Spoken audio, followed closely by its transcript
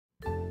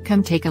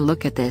Come take a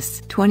look at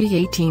this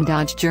 2018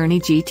 Dodge Journey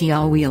GT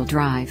all-wheel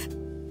drive.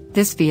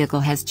 This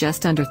vehicle has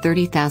just under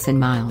 30,000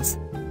 miles.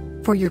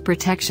 For your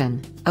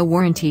protection, a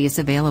warranty is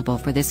available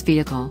for this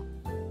vehicle.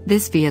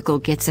 This vehicle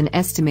gets an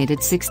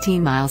estimated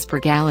 16 miles per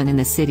gallon in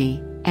the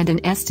city, and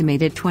an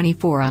estimated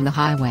 24 on the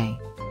highway.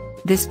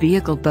 This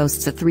vehicle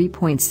boasts a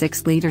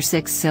 3.6-liter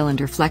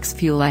 6-cylinder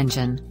flex-fuel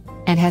engine,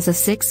 and has a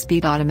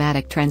 6-speed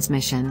automatic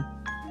transmission.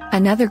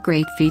 Another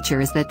great feature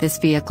is that this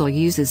vehicle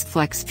uses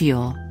flex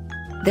fuel.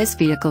 This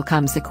vehicle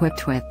comes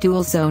equipped with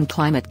dual-zone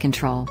climate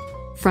control,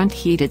 front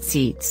heated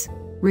seats,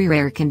 rear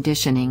air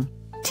conditioning,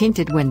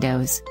 tinted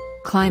windows,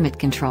 climate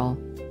control.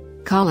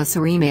 Call us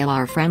or email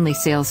our friendly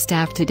sales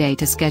staff today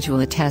to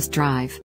schedule a test drive.